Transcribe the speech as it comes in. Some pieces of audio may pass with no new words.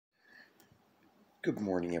Good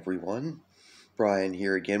morning, everyone. Brian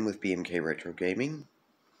here again with BMK Retro Gaming.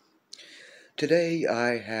 Today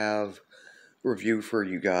I have a review for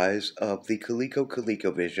you guys of the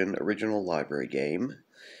ColecoVision original library game,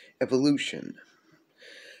 Evolution.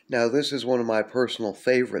 Now, this is one of my personal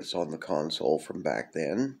favorites on the console from back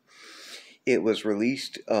then. It was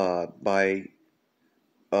released by,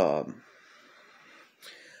 I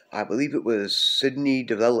believe it was Sydney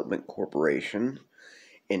Development Corporation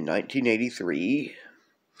in 1983.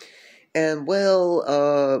 And, well,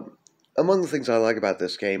 among the things I like about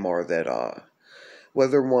this game are that,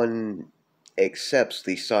 whether one accepts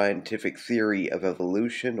the scientific theory of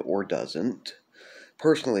evolution or doesn't,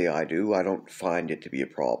 personally I do, I don't find it to be a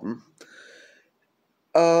problem.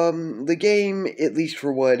 The game, at least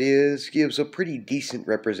for what it is, gives a pretty decent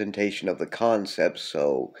representation of the concept,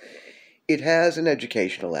 so it has an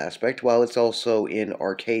educational aspect, while it's also in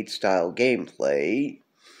arcade-style gameplay,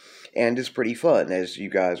 and is pretty fun, as you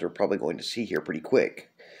guys are probably going to see here pretty quick.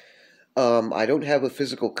 I don't have a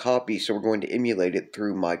physical copy, so we're going to emulate it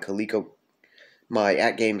through my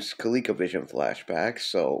at-games ColecoVision flashback,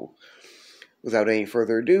 so without any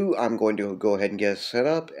further ado, I'm going to go ahead and get set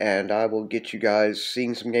up, and I will get you guys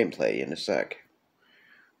seeing some gameplay in a sec.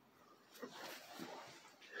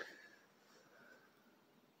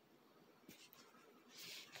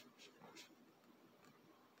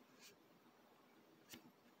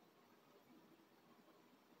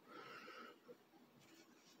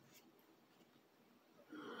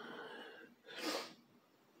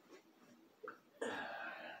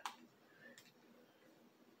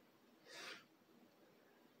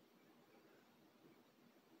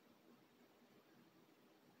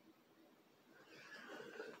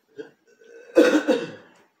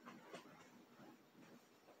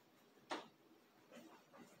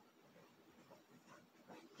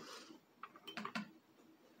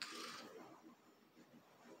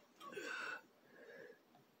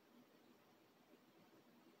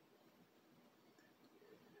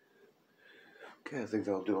 Okay, I think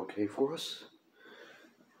that'll do okay for us.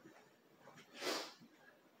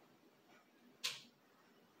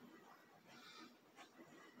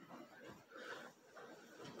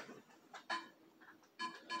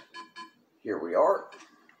 Here we are.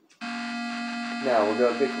 Now we're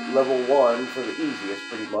going to pick level 1 for the easiest,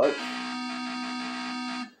 pretty much.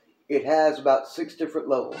 It has about 6 different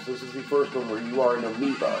levels. This is the first one where you are an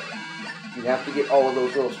amoeba. You have to get all of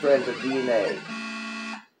those little strands of DNA.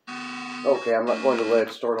 Okay, I'm not going to let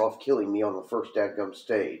it start off killing me on the first dadgum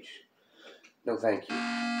stage. No thank you.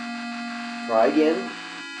 Try again.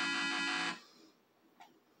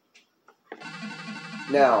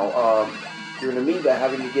 Now, you're an amoeba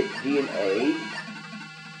having to get DNA.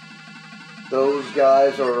 Those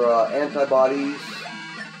guys are antibodies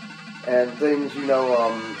and things, you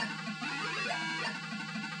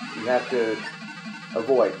have to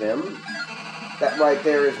avoid them. That right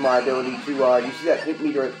there is my ability to, you see that hit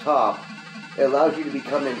meter at the top? It allows you to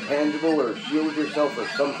become intangible or shield yourself or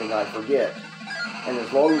something, I forget. And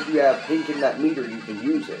as long as you have pink in that meter, you can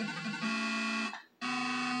use it.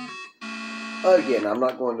 Again, I'm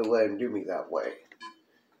not going to let him do me that way.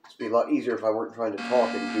 It'd be a lot easier if I weren't trying to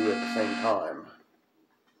talk and do it at the same time.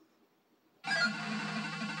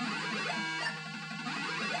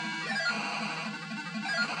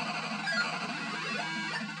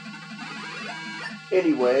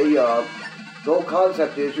 Anyway, the whole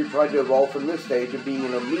concept is you're trying to evolve from this stage of being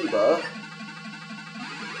an amoeba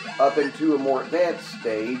up into a more advanced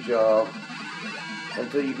stage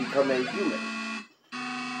until you become a human.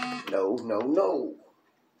 No, no, no.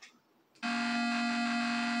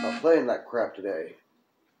 Not playing that crap today.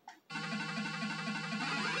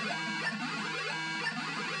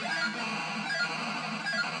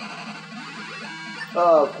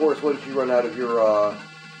 Of course, once you run out of your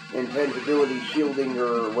intangibility, shielding,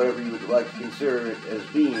 or whatever you would like to consider it as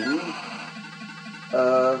being,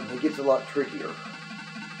 it gets a lot trickier.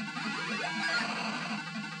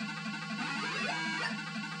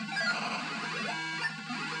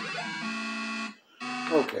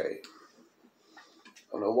 Okay.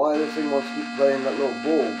 I don't know why this thing wants to keep playing that little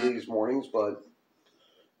bull these mornings, but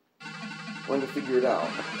I'm going to figure it out.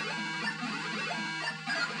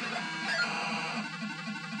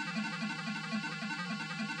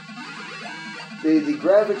 The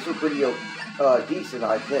graphics are pretty decent,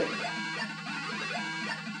 I think.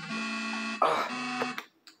 I'm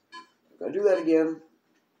going to do that again.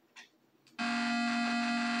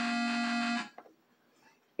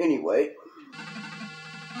 Anyway.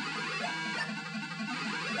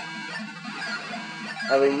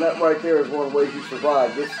 Having that right there is one of the ways you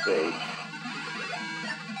survive this stage.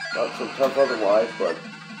 Not so tough otherwise, but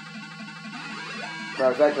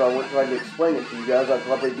Matter of fact, if I went trying to explain it to you guys, I'd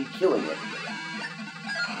probably be killing it.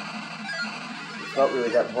 It's not really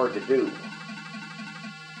that hard to do.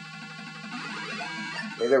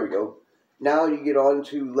 Okay, there we go. Now you get on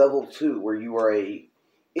to level 2, where you are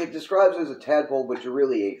it describes as a tadpole, but you're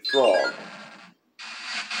really a frog.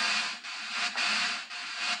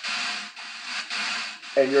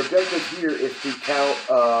 And your objective here is to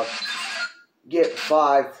get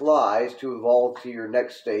 5 flies to evolve to your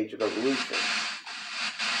next stage of evolution.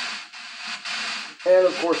 And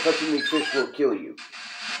of course, touching these fish will kill you.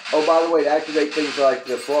 Oh, by the way, to activate things like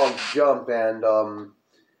the frog's jump and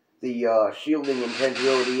the shielding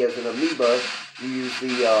intangibility as an amoeba, you use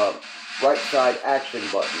the right side action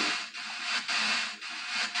button.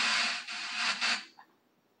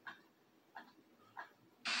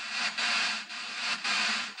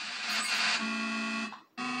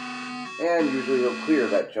 And usually you'll clear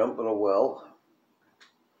that jump, but oh well.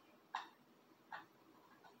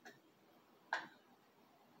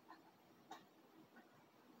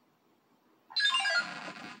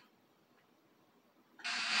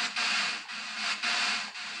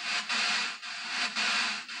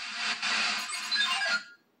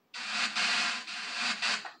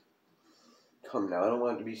 Come now, I don't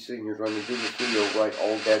want to be sitting here trying to do this video right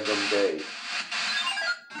all dadgum day.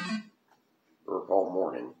 Or all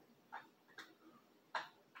morning.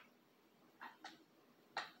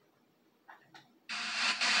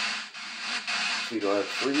 So do I have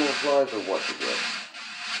 3 more flies or what to get?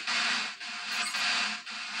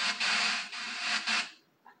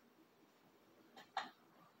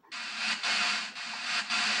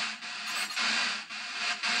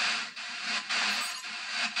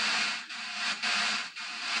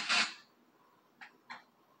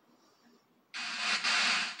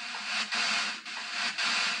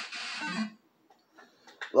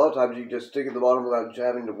 A lot of times you just stick at the bottom without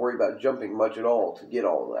having to worry about jumping much at all to get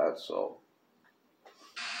all of that, so.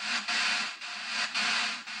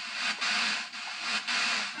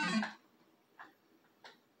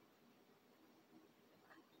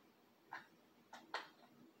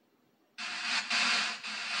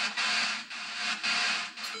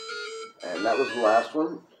 And that was the last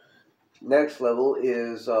one. Next level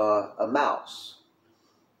is a mouse.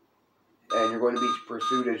 And you're going to be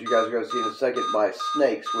pursued, as you guys are going to see in a second, by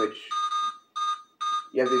snakes, which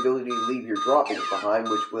you have the ability to leave your droppings behind,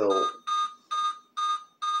 which will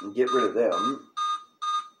get rid of them.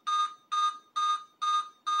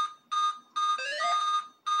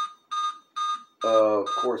 Of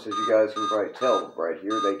course, as you guys can probably tell right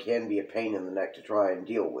here, they can be a pain in the neck to try and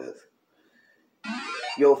deal with.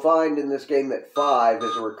 You'll find in this game that 5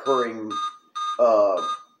 is a recurring,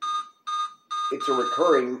 it's a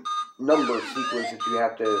recurring number sequence that you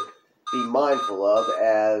have to be mindful of,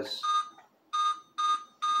 as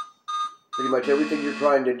pretty much everything you're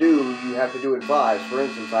trying to do, you have to do in 5s. For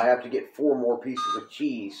instance, I have to get 4 more pieces of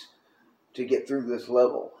cheese to get through this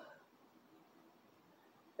level.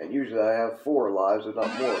 And usually I have 4 lives, if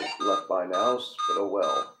not more, left by now, but oh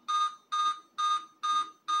well.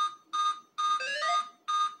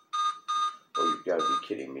 Oh, you've got to be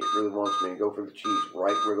kidding me. It really wants me to go for the cheese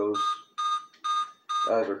right where those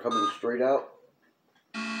guys are coming straight out.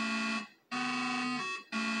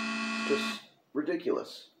 It's just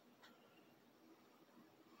ridiculous.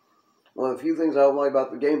 One of the few things I don't like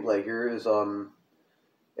about the gameplay here is,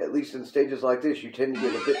 at least in stages like this, you tend to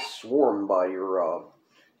get a bit swarmed by your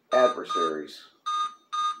adversaries.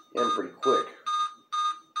 And pretty quick.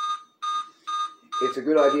 It's a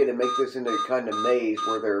good idea to make this into a kind of maze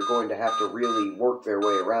where they're going to have to really work their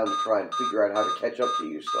way around to try and figure out how to catch up to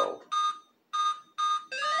you, so.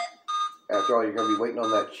 After all, you're going to be waiting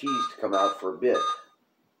on that cheese to come out for a bit.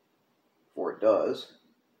 Before it does.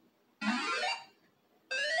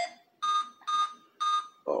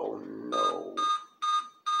 Oh no.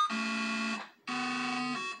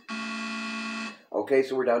 Okay,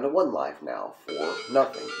 so we're down to 1 life now for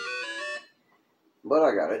nothing. But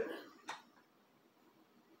I got it.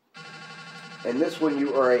 And this one,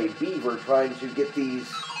 you are a beaver trying to get these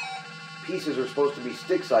pieces are supposed to be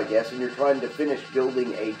sticks, I guess, and you're trying to finish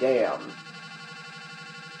building a dam.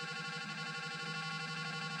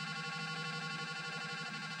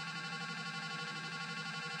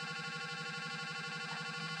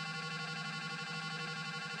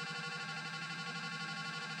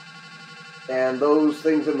 And those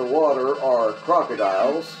things in the water are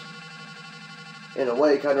crocodiles. In a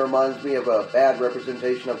way, kind of reminds me of a bad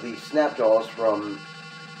representation of the Snapjaws from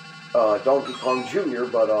Donkey Kong Jr.,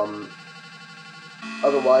 but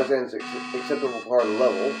otherwise it's an acceptable part of the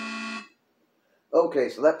level. Okay,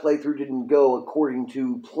 so that playthrough didn't go according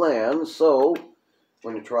to plan, so I'm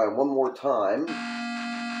going to try one more time.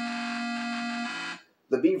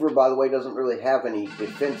 The beaver, by the way, doesn't really have any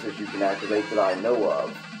defenses you can activate that I know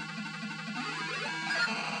of.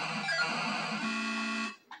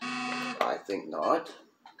 I think not.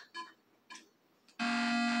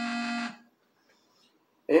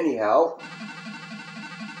 Anyhow,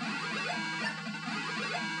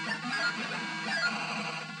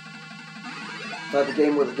 type of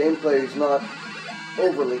game where the gameplay is not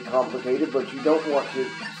overly complicated, but you don't want to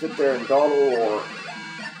sit there and dawdle or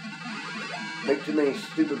make too many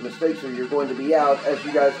stupid mistakes or you're going to be out. As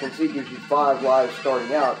you guys can see, it gives you 5 lives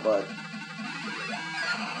starting out, but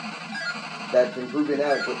that can prove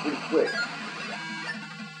inadequate pretty quick.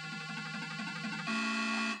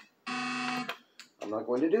 I'm not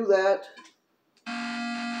going to do that.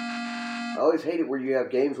 I always hate it where you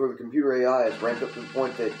have games where the computer AI is ramped up to the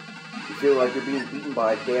point that you feel like you're being beaten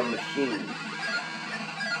by a damn machine.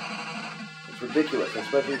 It's ridiculous,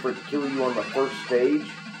 especially for it to kill you on the first stage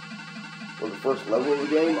or the first level of the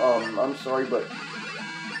game. I'm sorry, but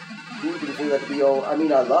who can say that to be all? I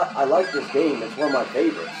mean, I like this game. It's one of my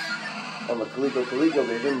favorites on the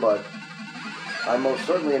ColecoVision, but I most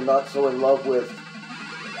certainly am not so in love with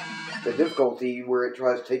the difficulty where it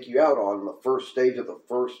tries to take you out on the first stage of the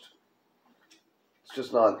first. It's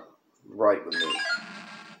just not right with me.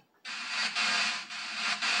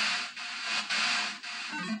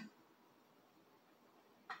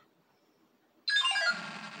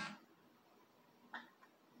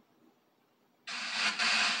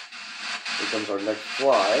 Here comes our next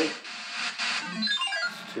fly.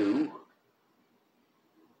 It's 2.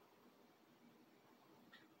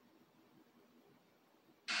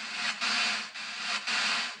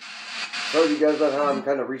 Sorry to you guys about how I'm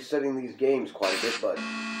kind of resetting these games quite a bit, but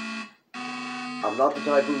I'm not the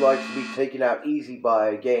type who likes to be taken out easy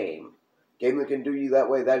by a game. Game that can do you that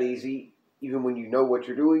way, that easy, even when you know what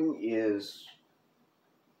you're doing, is...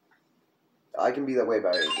 I can be that way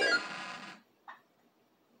about any game.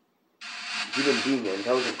 Human being, an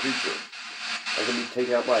intelligent creature. I can be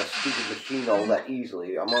taken out by a stupid machine all that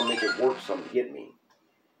easily. I'm going to make it work some to get me.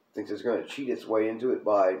 Thinks it's going to cheat its way into it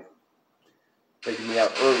by taking me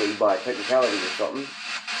out early by technicality or something.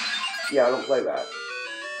 Yeah, I don't play that.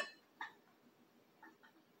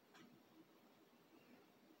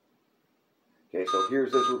 Okay, so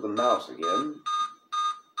here's this with the mouse again.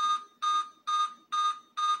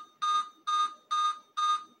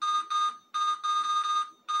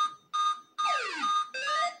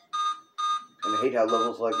 And I hate how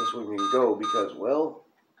levels like this one can go because, well,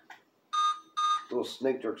 little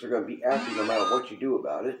snake jerks are going to be after you no matter what you do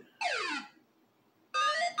about it.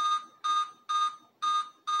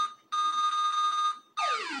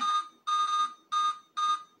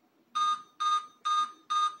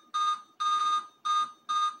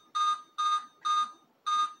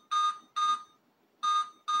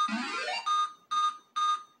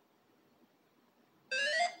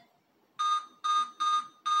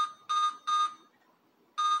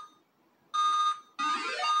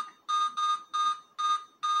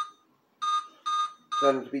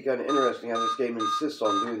 Found it to be kind of interesting how this game insists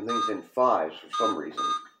on doing things in 5s for some reason.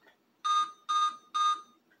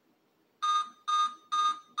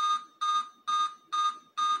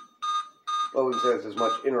 Well, we can say it's as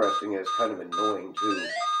much interesting as kind of annoying, too.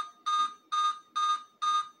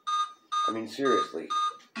 I mean, seriously.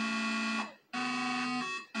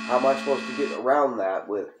 How am I supposed to get around that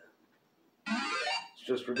with... It's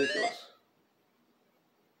just ridiculous.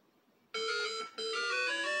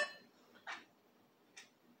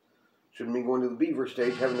 Shouldn't be going to the beaver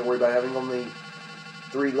stage, having to worry about having only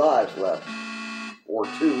 3 lives left. Or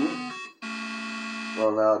 2.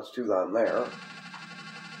 Well, now it's 2 that I'm there.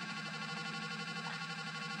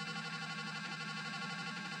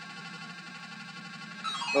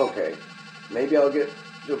 Okay. Maybe I'll get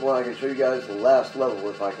to the point I can show you guys the last level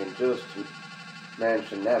if I can just manage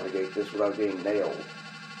to navigate this without getting nailed.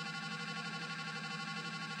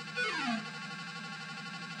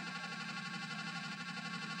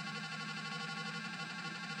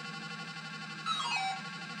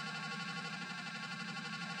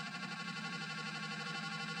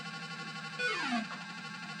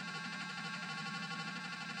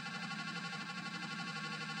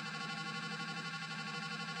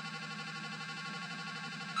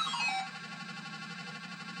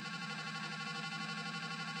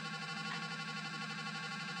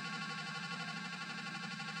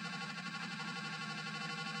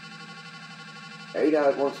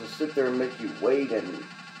 AI wants to sit there and make you wait and...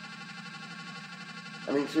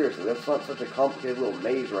 I mean, seriously, that's not such a complicated little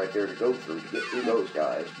maze right there to go through to get through those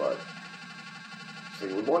guys, but... See,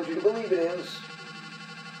 we want you to believe it is.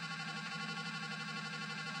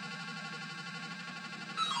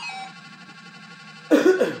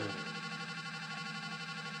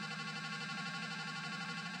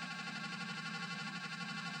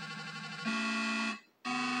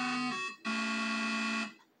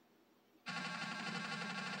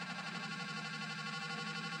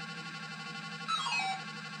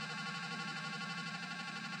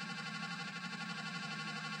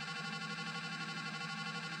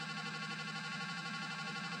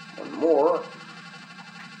 One more.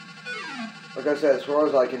 Like I said, as far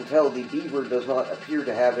as I can tell, the beaver does not appear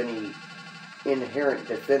to have any inherent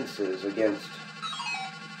defenses against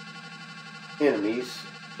enemies,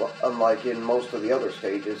 unlike in most of the other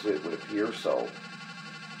stages, it would appear, so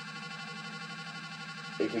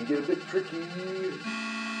it can get a bit tricky.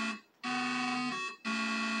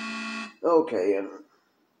 Okay, and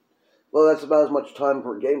well, that's about as much time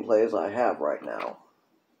for gameplay as I have right now.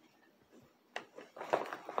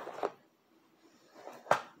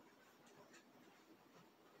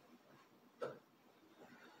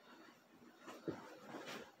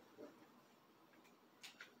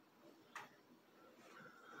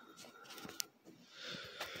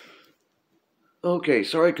 Okay,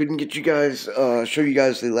 sorry I couldn't get you guys, show you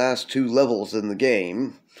guys the last 2 levels in the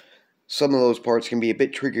game. Some of those parts can be a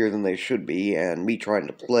bit trickier than they should be, and me trying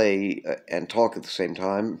to play and talk at the same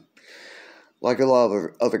time. Like a lot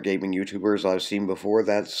of other gaming YouTubers I've seen before,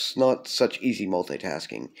 that's not such easy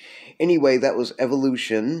multitasking. Anyway, that was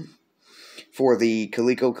Evolution for the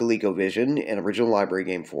ColecoVision, an original library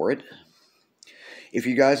game for it. If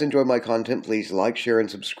you guys enjoy my content, please like, share, and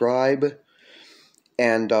subscribe.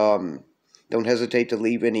 And don't hesitate to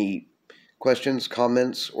leave any questions,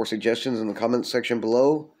 comments, or suggestions in the comments section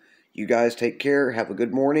below. You guys take care, have a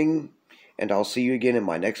good morning, and I'll see you again in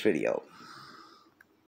my next video.